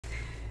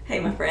Hey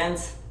my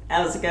friends,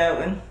 how's it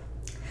going?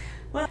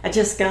 Well, I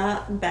just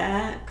got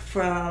back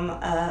from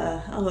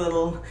a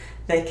little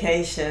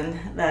vacation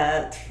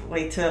that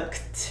we took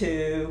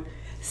to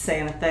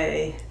Santa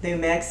Fe, New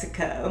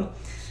Mexico.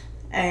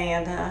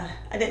 And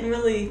I didn't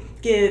really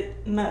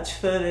get much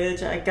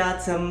footage.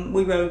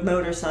 We rode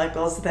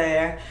motorcycles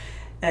there,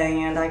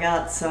 and I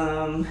got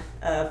some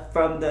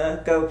from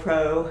the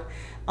GoPro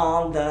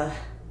on the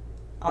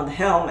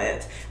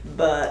helmet,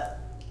 but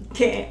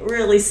can't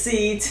really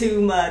see too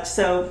much,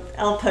 so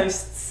I'll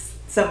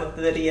post some of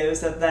the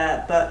videos of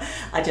that. But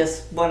I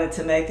just wanted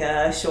to make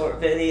a short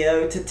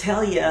video to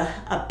tell you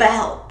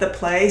about the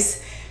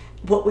place,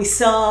 what we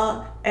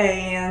saw,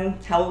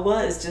 and how it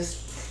was,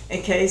 just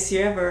in case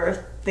you're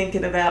ever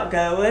thinking about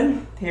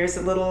going. Here's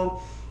a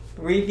little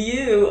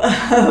review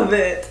of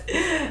it.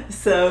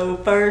 So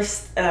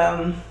first,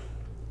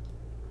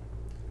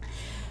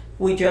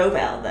 we drove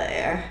out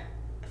there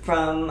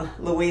from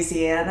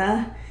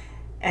Louisiana,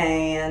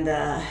 and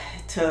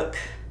it took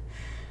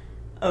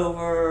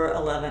over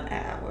 11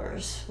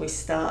 hours. We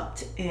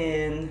stopped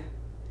in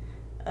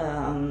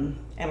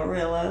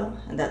Amarillo,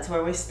 and that's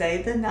where we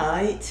stayed the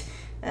night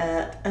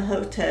at a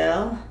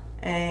hotel.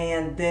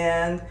 And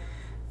then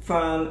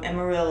from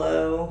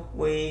Amarillo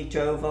we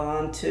drove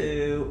on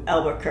to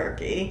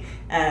Albuquerque,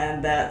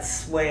 and that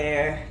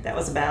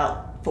was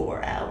about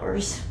 4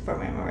 hours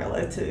from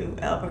Amarillo to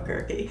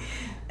Albuquerque.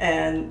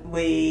 And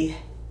we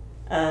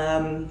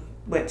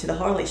went to the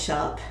Harley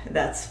shop.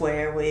 That's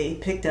where we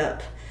picked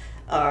up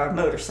our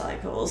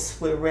motorcycles.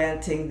 We're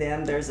renting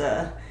them. There's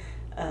a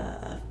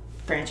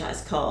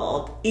franchise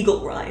called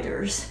Eagle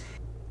Riders.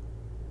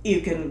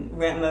 You can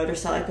rent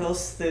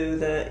motorcycles through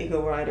the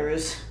Eagle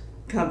Riders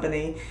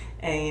company,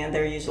 and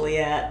they're usually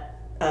at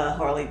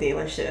Harley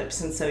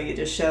dealerships. And so you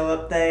just show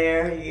up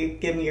there, you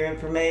give them your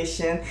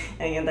information,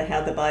 and they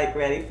have the bike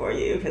ready for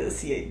you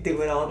because you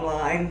do it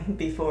online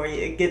before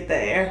you get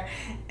there.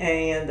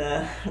 And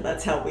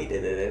that's how we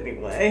did it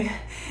anyway.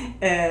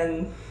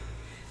 And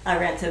I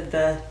rented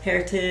the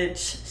Heritage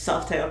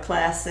Softail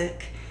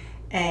Classic,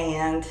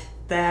 and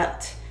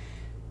that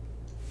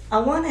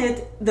one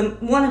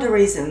of the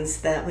reasons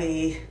that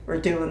we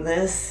were doing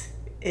this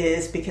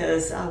is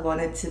because I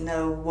wanted to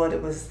know what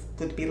it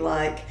would be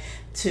like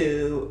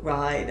to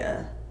ride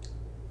a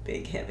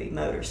big heavy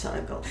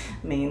motorcycle.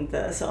 I mean,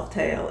 the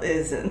Softail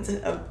isn't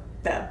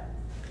that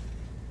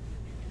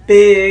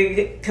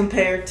big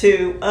compared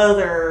to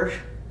other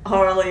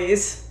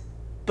Harleys,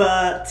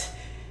 but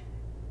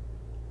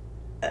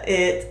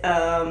it's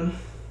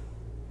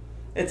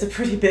a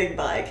pretty big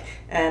bike,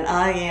 and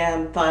I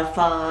am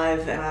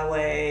 5'5" and I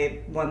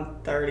weigh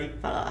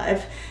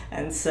 135,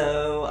 and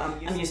so I'm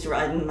used to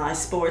riding my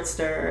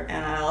Sportster,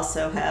 and I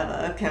also have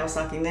a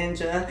Kawasaki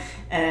Ninja,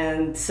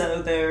 and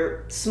so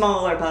they're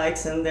smaller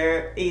bikes and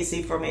they're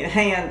easy for me to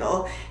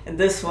handle. And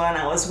this one,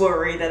 I was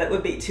worried that it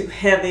would be too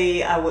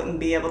heavy, I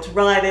wouldn't be able to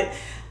ride it,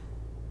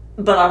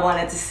 but I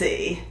wanted to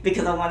see,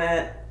 because I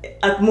wanted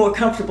a more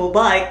comfortable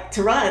bike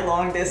to ride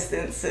long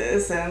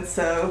distances. And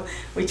so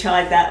we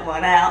tried that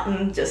one out,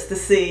 and just to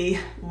see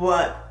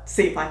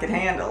if I could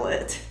handle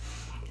it.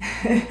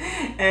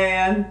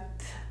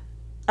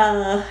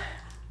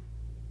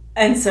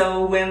 and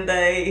so when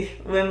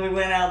we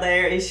went out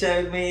there, he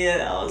showed me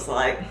it. I was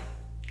like,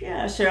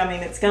 yeah, sure. I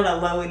mean, it's got a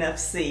low enough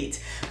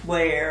seat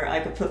where I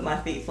could put my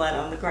feet flat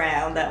on the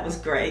ground. That was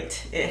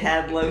great. It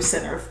had low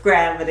center of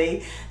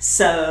gravity,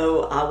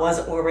 so I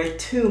wasn't worried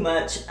too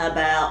much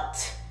about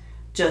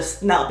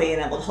just not being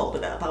able to hold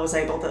it up. I was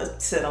able to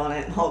sit on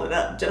it and hold it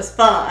up just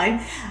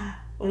fine.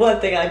 One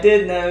thing I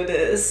did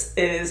notice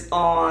is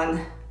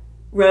on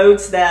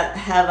roads that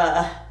have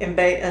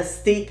a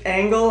steep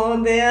angle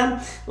on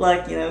them,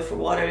 like, for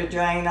water to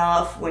drain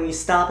off, when you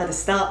stop at a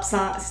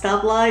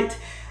stoplight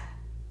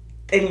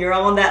and you're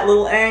on that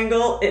little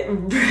angle, it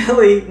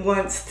really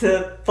wants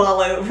to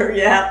fall over.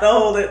 You have to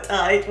hold it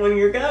tight. When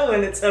you're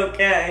going, it's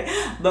okay,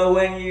 but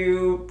when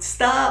you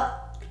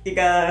stop, you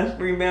gotta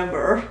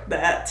remember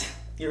that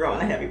you're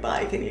on a heavy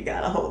bike and you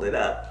gotta hold it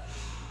up.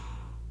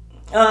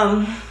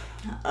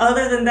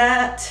 Other than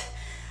that,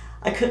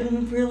 I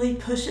couldn't really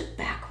push it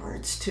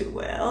backwards too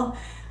well,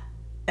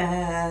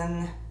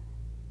 and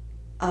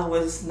I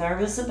was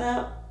nervous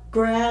about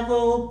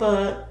gravel,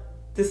 but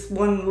this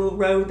one little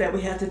road that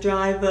we had to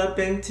drive up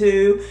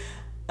into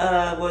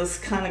was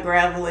kind of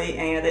gravelly,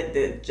 and it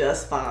did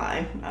just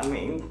fine. I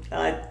mean,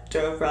 I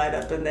drove right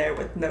up in there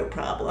with no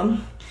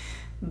problem,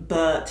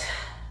 but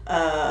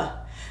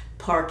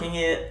parking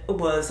it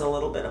was a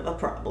little bit of a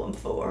problem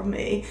for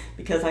me,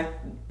 because I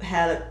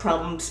had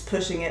problems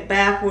pushing it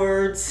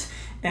backwards,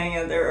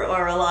 and there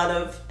are a lot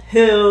of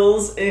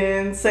hills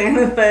in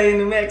Santa Fe,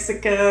 New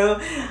Mexico.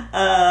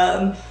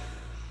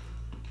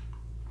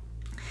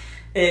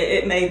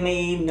 It made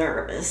me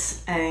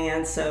nervous,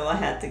 and so I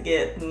had to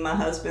get my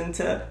husband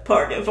to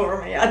park it for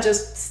me. I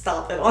just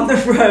stop it on the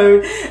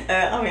road.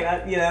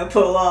 I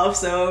pull off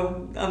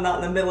so I'm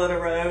not in the middle of the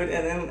road,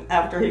 and then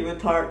after he would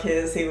park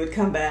his, he would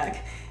come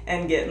back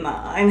and get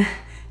mine.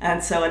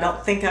 And so I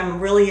don't think I'm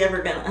really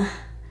ever gonna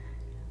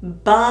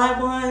buy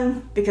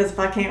one, because if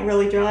I can't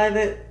really drive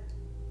it,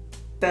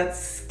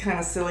 that's kind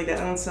of silly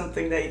to own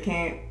something that you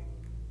can't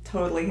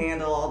totally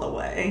handle all the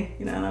way,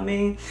 you know what I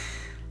mean?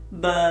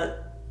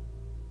 But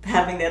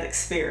having that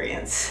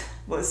experience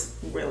was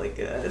really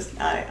good.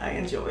 I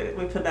enjoyed it.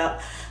 We put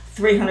about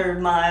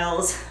 300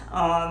 miles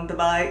on the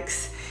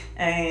bikes,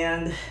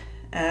 and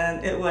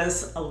it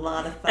was a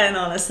lot of fun. And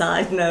on a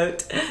side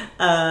note,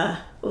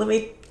 let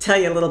me tell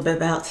you a little bit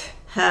about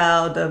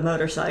how the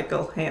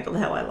motorcycle handled,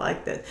 how I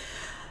liked it.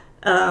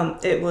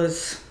 It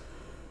was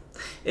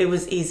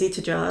easy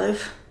to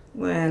drive.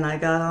 When I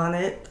got on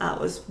it, I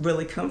was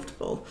really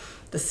comfortable.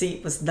 The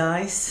seat was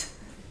nice.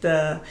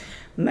 The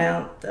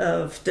amount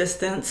of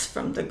distance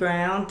from the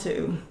ground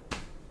to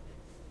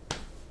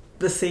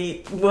the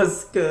seat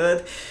was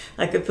good.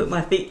 I could put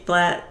my feet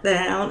flat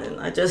down, and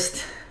I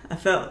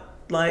felt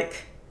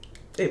like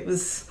it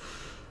was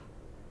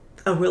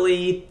a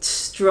really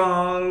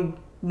strong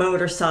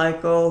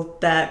motorcycle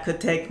that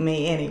could take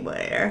me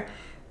anywhere.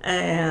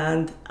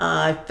 And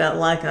I felt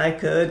like I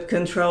could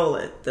control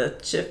it. The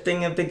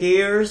shifting of the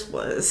gears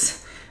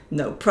was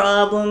no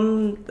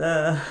problem.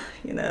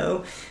 You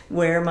know,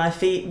 where my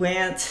feet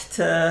went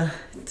to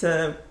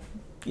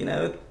you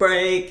know,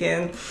 brake,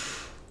 and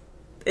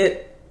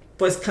it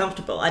was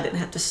comfortable. I didn't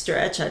have to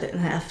stretch. I didn't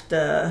have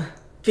to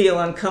feel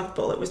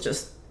uncomfortable. It was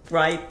just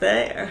right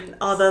there.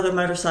 All the other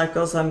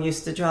motorcycles I'm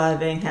used to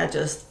driving had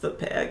just foot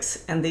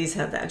pegs, and these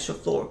had the actual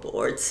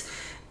floorboards.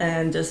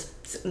 And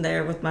just sitting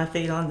there with my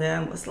feet on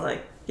them was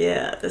like,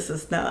 yeah, this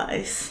is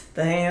nice.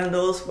 The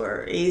handles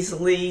were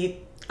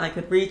I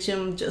could reach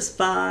them just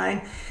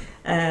fine,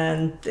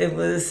 and it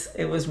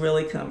was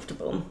really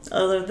comfortable.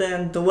 Other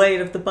than the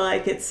weight of the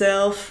bike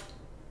itself,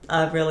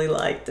 I really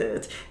liked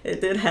it.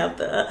 It did have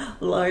the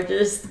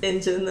largest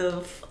engine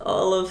of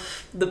all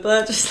of the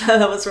bunch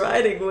that I was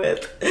riding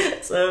with,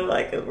 so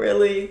I could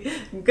really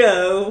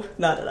go.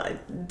 Not that I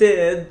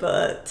did,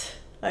 but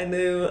I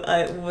knew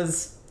it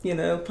was, you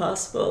know,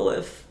 possible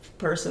if a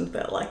person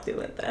felt like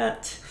doing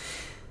that.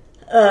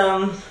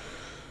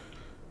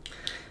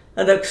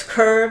 The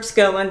curves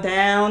going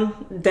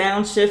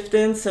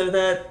downshifting so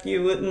that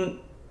you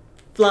wouldn't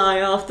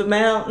fly off the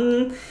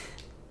mountain,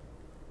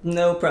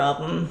 no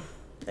problem.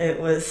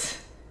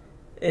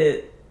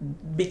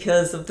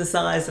 Because of the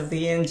size of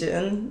the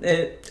engine,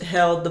 it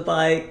held the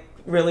bike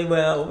really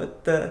well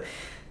with the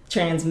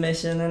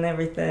transmission and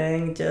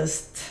everything.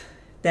 Just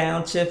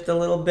downshift a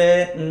little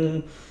bit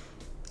and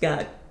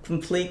got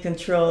complete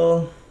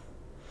control.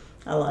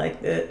 I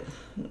liked it.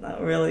 I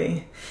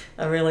really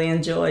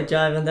enjoyed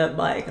driving that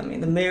bike. I mean,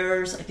 the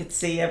mirrors, I could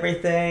see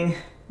everything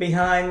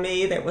behind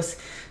me. There was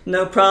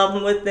no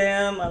problem with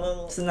them. It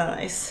was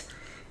nice.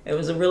 It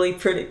was a really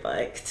pretty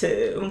bike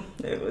too.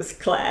 It was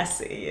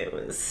classy.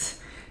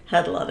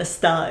 Had a lot of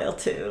style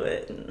to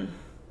it. And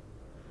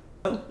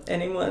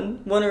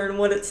anyone wondering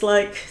what it's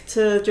like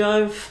to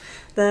drive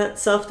that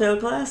Softail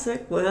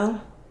Classic?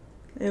 Well,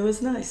 it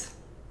was nice.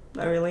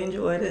 I really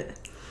enjoyed it.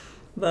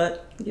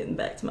 But getting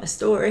back to my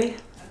story,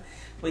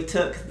 we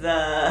took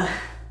the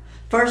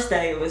first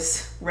day. It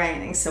was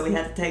raining, so we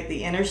had to take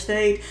the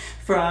interstate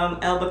from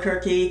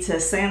Albuquerque to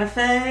Santa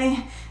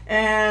Fe,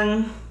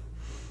 and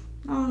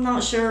I'm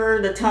not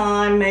sure the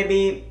time,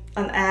 maybe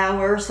an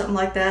hour, something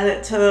like that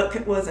it took.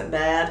 It wasn't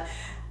bad.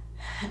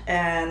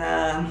 And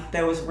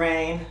there was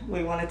rain.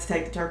 We wanted to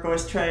take the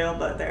Turquoise Trail,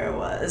 but there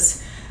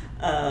was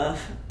a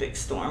big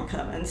storm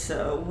coming,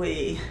 so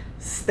we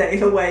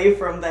stayed away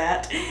from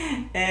that.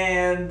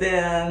 And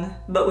then,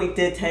 but we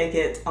did take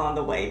it on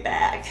the way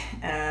back,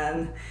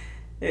 and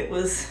it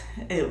was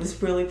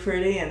really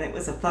pretty, and it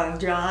was a fun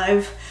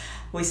drive.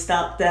 We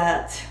stopped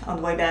on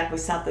the way back, we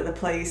stopped at a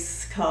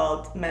place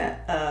called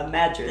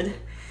Madrid,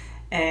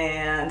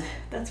 and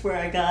that's where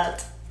I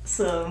got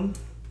some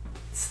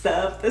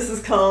stuff. This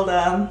is called,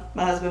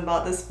 my husband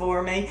bought this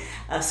for me,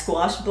 a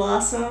squash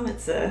blossom.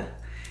 It's a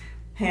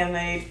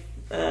handmade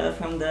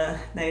from the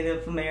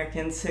Native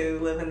Americans who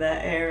live in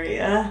that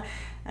area.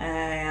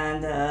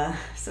 And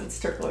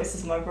since turquoise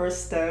is my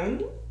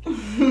birthstone,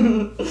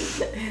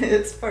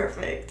 it's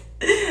perfect.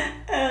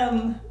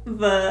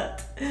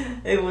 But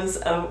it was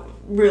a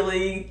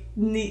really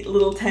neat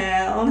little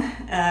town,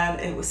 and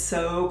it was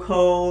so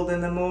cold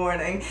in the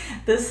morning.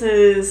 This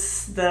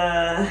is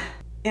the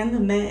end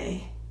of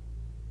May,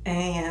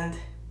 and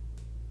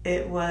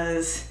it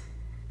was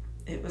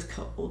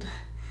cold.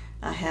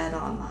 I had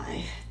on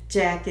my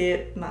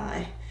jacket,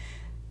 my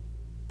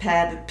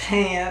padded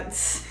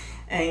pants,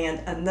 and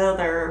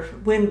another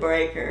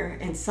windbreaker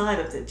inside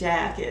of the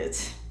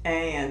jacket,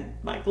 and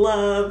my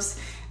gloves,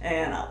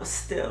 and I was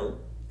still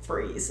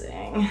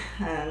freezing.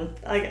 And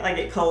I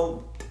get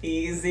cold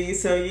easy,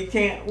 so you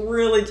can't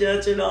really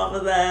judge it off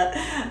of that,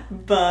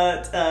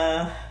 but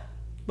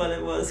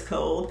it was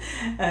cold.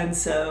 And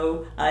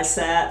so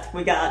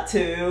we got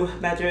to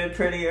Madrid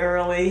pretty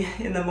early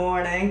in the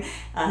morning.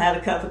 I had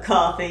a cup of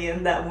coffee,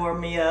 and that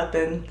warmed me up,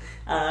 and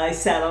I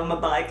sat on my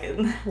bike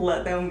and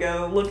let them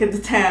go look at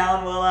the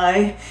town while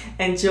I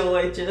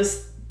enjoyed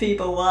just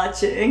people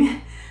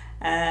watching.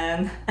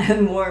 and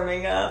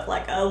warming up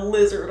like a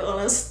lizard on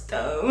a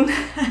stone.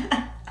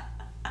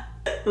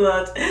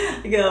 But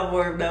I got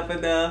warmed up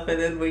enough, and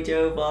then we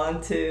drove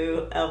on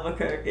to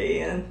Albuquerque,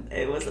 and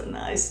it was a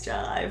nice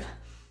drive.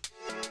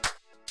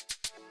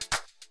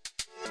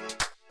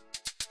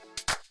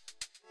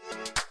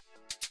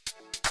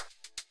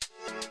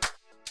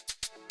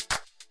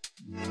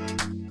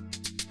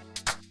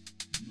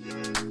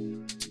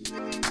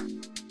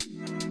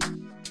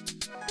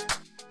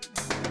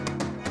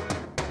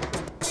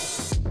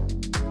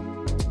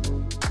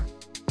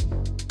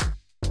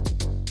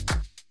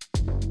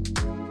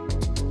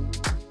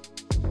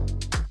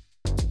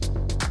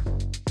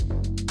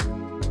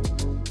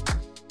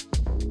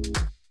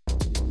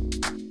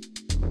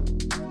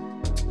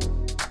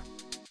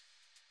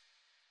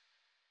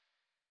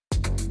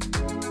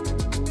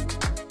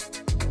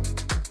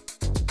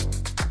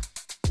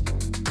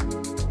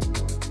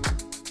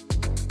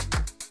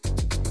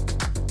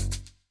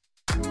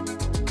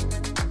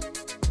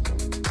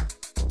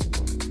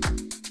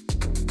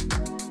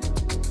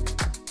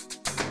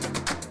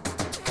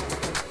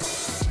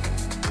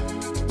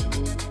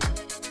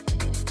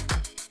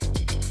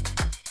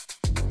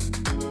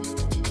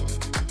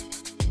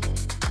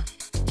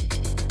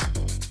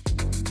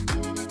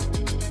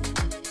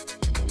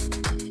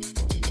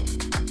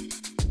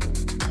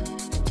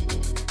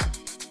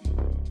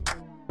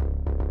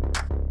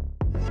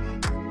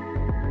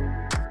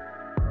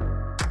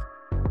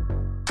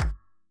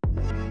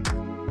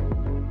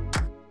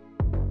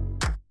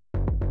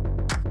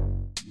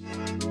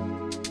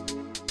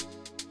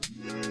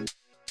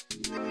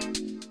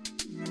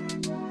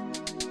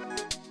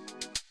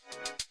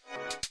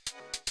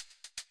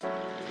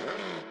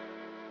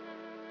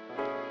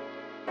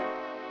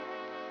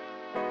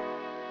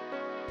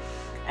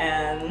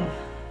 And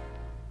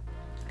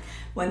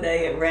one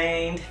day it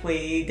rained.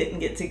 We didn't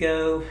get to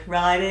go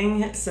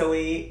riding, so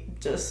we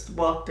just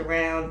walked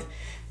around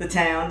the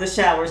town. The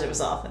showers, it was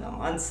off and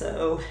on,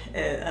 so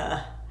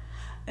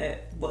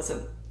it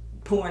wasn't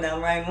pouring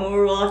down rain when we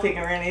were walking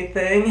or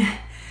anything.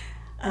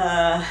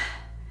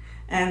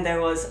 And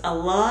there was a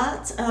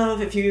lot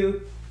of, if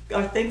you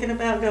are thinking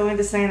about going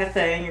to Santa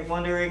Fe and you're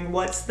wondering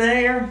what's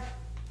there,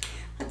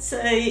 I'd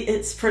say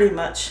it's pretty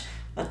much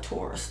a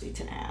touristy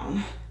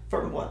town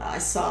from what I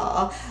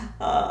saw.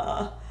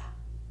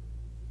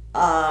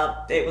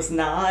 It was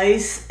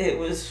nice, it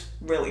was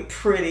really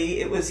pretty,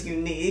 it was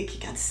unique.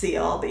 You got to see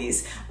all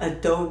these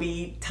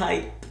adobe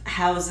type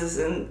houses,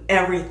 and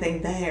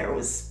everything there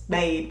was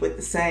made with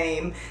the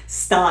same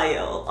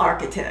style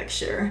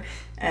architecture,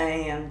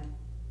 and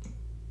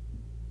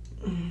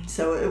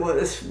so it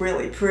was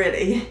really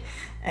pretty.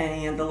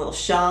 And the little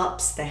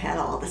shops, they had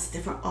all this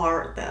different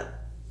art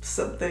that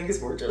some things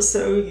were just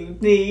so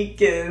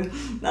unique, and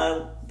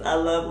I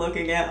love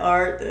looking at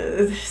art.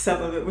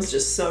 Some of it was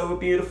just so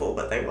beautiful,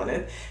 but they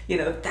wanted, you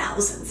know,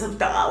 thousands of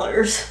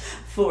dollars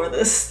for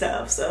this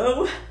stuff,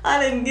 so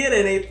I didn't get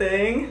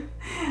anything.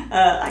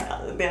 I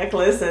got a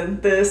necklace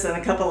and this and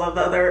a couple of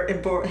other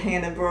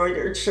hand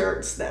embroidered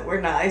shirts that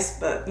were nice,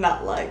 but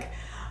not like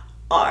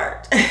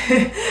art.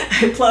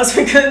 Plus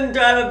we couldn't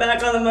drive it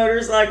back on the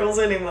motorcycles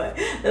anyway.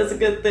 That's a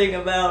good thing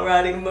about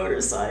riding a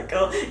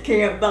motorcycle.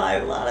 Can't buy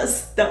a lot of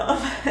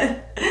stuff.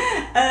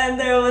 And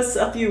there was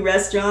a few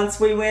restaurants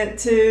we went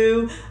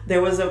to.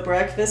 There was a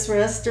breakfast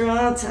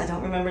restaurant. I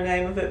don't remember the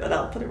name of it, but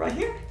I'll put it right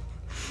here.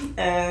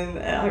 And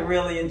I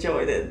really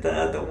enjoyed it.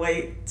 The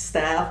wait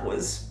staff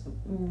was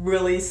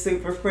really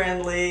super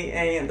friendly,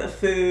 and the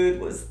food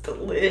was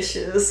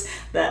delicious.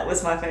 That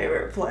was my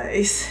favorite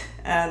place.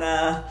 And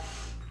a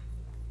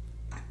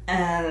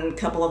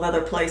couple of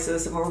other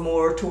places that were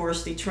more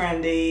touristy,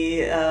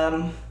 trendy,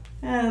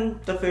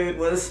 and the food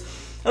was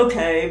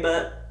okay,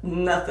 but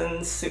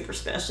nothing super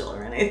special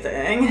or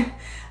anything.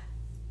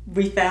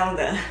 We found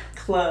a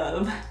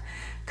club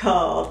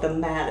called the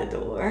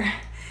Matador,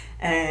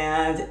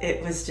 and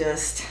it was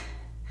just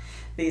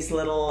these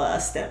little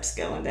steps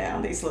going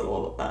down, these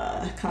little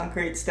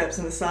concrete steps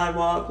in the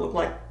sidewalk, look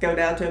like go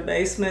down to a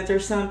basement or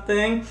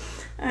something,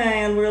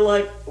 and we're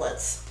like,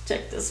 let's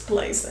check this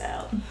place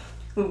out.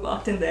 We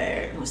walked in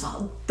there, and it was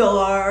all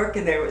dark,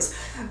 and there was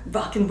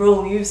rock and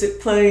roll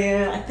music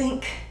playing. I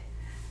think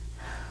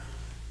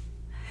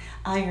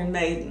Iron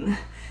Maiden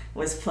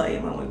was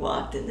playing when we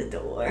walked in the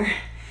door,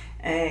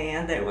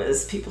 and there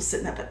was people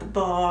sitting up at the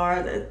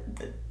bar.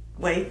 The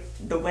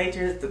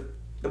waitress,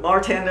 the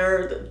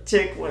bartender, the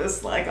chick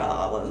was like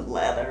all in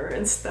leather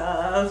and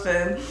stuff,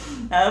 and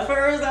at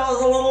first I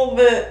was a little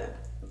bit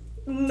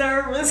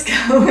nervous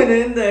going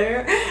in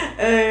there,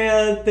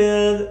 and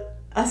then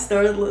I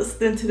started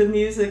listening to the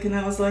music, and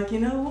I was like, you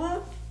know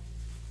what?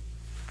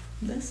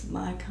 This is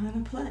my kind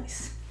of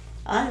place.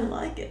 I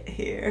like it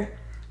here.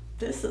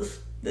 This is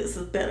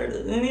better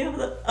than any of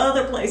the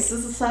other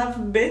places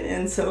I've been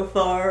in so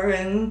far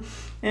in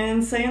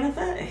Santa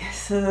Fe.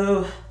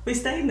 So we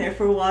stayed there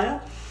for a while,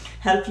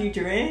 had a few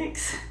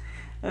drinks,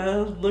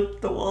 looked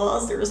at the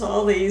walls. There was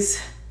all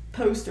these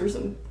posters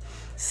and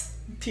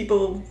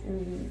people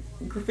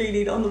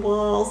graffitied on the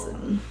walls,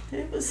 and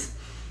it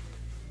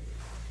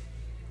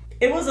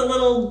It was a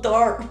little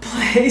dark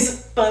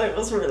place, but it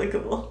was really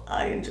cool.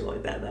 I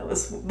enjoyed that. That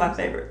was my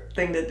favorite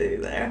thing to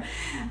do there.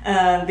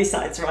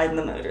 Besides riding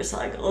the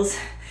motorcycles.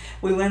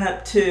 We went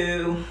up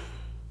to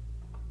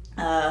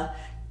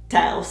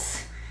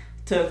Taos.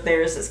 Took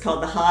theirs, it's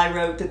called the High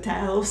Road to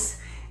Taos.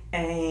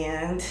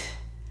 And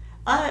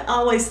I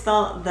always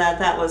thought that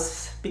that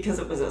was because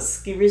it was a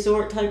ski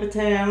resort type of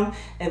town.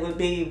 It would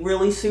be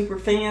really super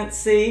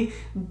fancy,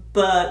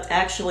 but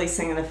actually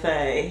Santa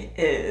Fe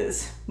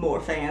is more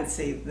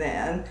fancy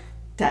than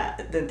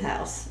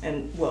Taos.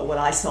 And well, what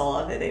I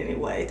saw of it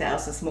anyway,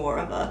 Taos is more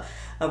of a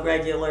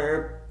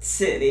regular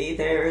city.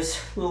 There's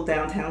little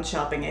downtown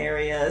shopping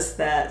areas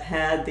that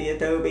had the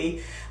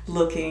Adobe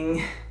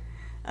looking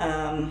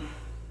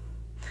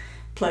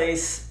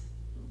place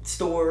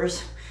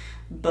stores,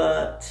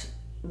 but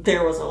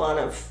there was a lot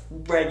of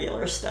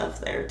regular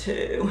stuff there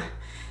too.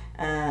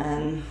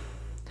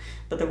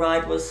 But the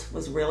ride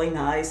was really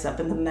nice, up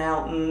in the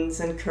mountains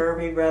and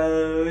curvy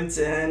roads,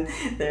 and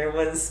there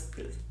was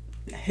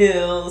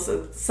hills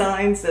and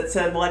signs that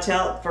said watch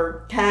out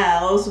for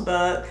cows,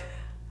 but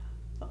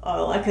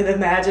all I could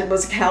imagine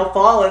was a cow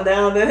falling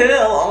down the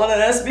hill on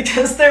us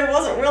because there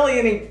wasn't really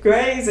any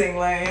grazing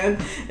land.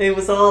 It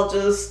was all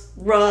just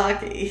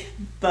rocky,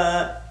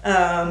 but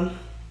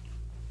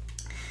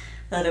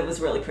it was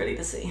really pretty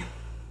to see.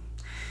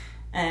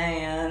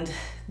 And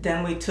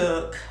then we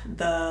took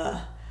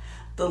the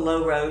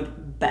low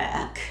road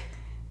back,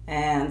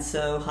 and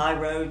so high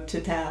road to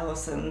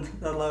Taos and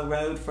the low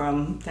road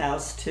from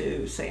Taos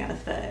to Santa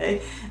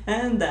Fe,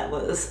 and that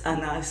was a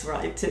nice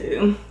ride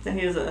too. And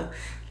here's a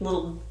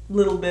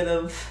little bit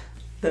of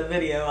the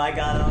video I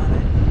got on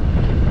it.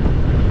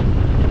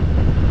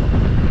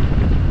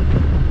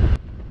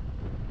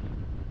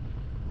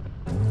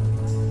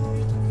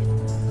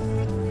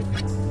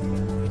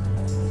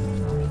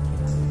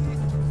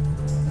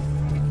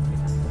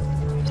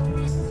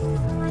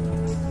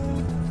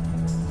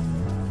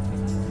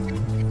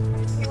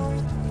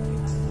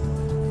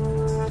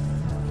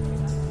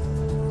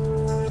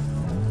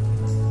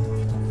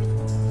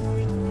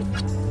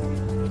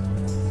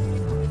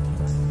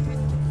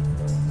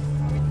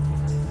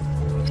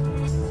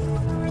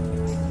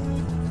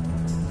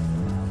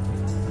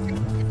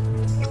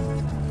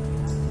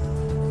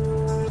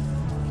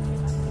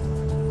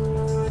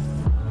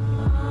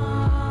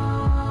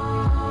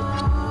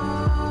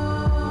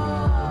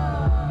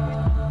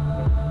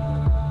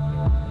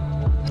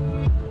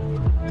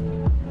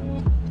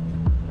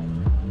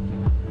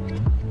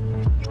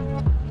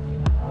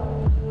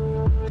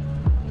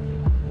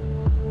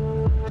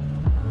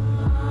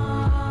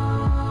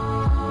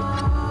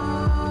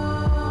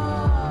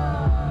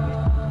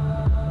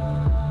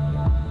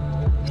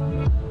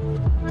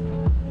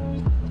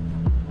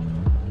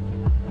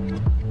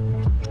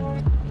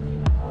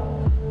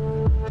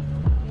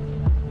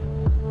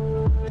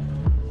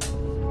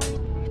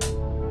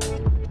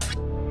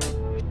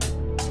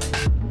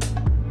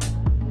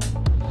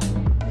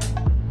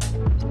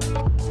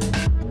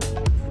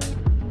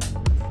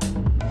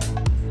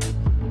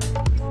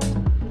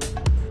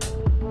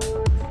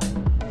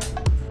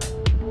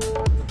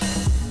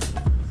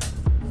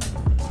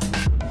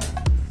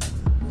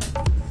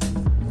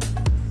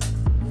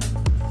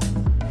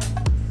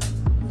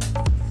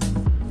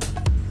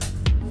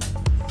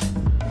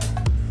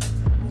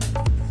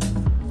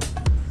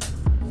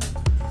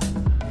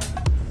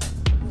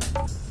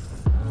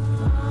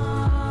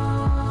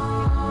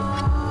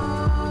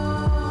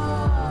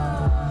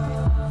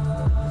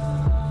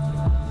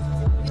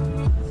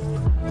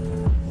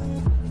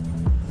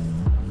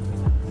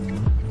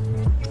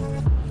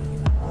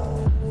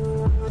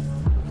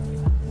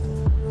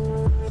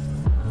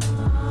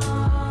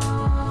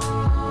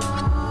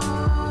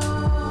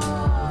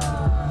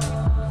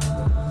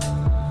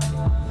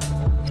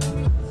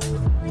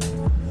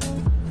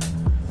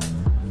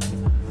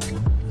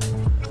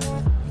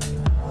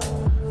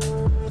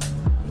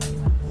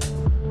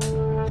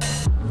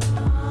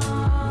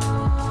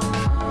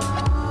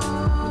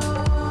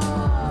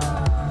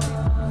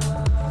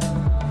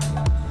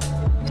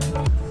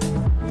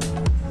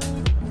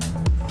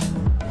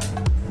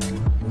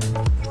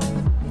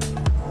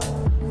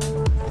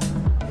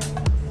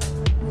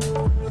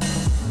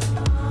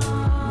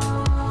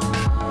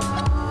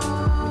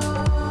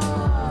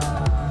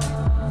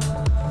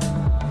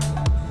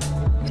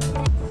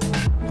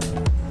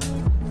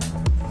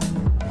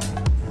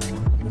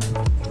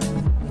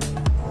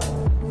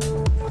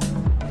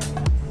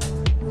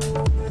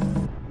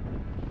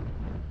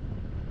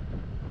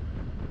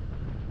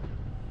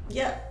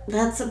 Yep,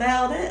 that's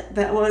about it.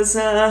 That was,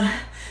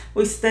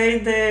 we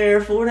stayed there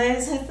 4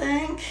 days, I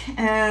think,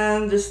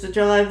 and just to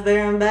drive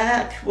there and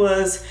back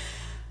was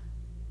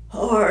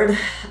hard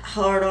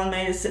on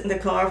me to sit in the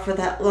car for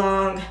that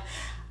long.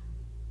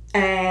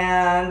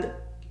 And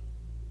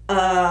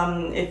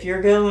if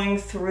you're going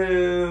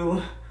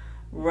through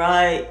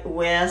right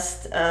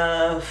west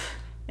of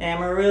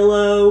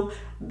Amarillo,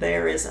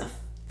 there is a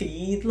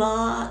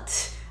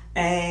feedlot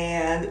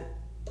and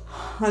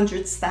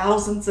hundreds,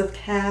 thousands of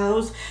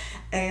cows,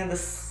 and the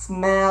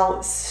smell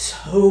is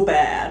so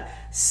bad,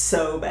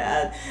 so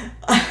bad.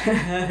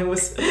 There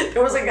was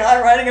a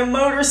guy riding a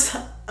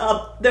motorcycle.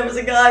 There was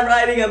a guy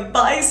riding a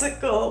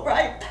bicycle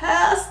right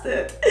past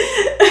it.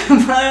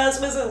 My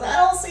husband says, I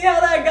don't see how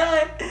that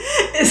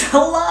guy is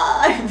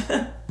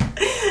alive.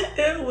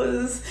 It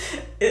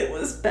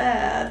was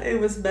bad. It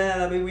was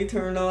bad. I mean, we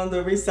turned on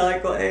the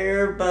recycle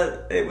air,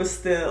 but it was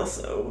still,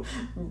 so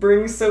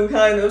bring some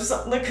kind of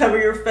something to cover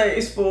your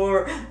face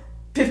for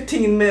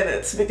 15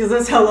 minutes, because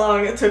that's how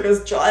long it took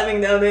us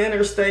driving down the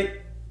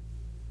interstate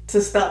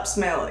to stop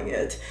smelling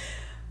it.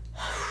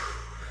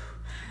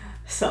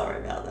 Sorry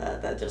about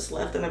that. That just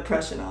left an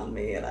impression on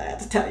me and I had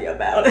to tell you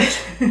about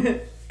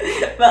it.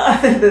 But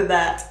other than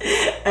that,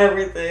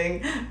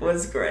 everything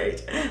was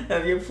great.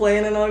 If you're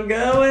planning on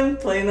going,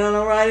 planning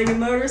on riding a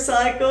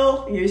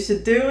motorcycle, you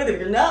should do it. If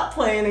you're not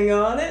planning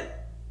on it,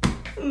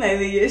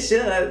 maybe you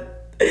should.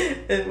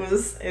 It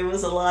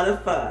was a lot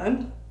of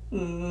fun.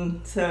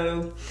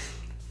 So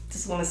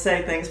just want to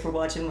say thanks for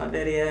watching my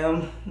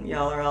video.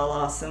 Y'all are all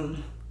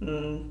awesome.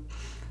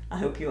 I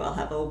hope you all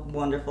have a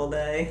wonderful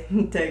day.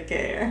 Take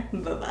care.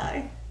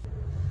 Bye-bye.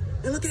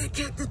 And look at that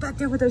cactus back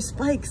there with those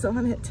spikes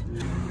on it.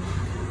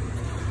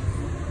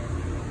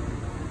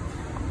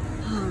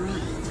 All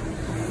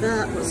right.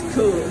 That was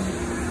cool.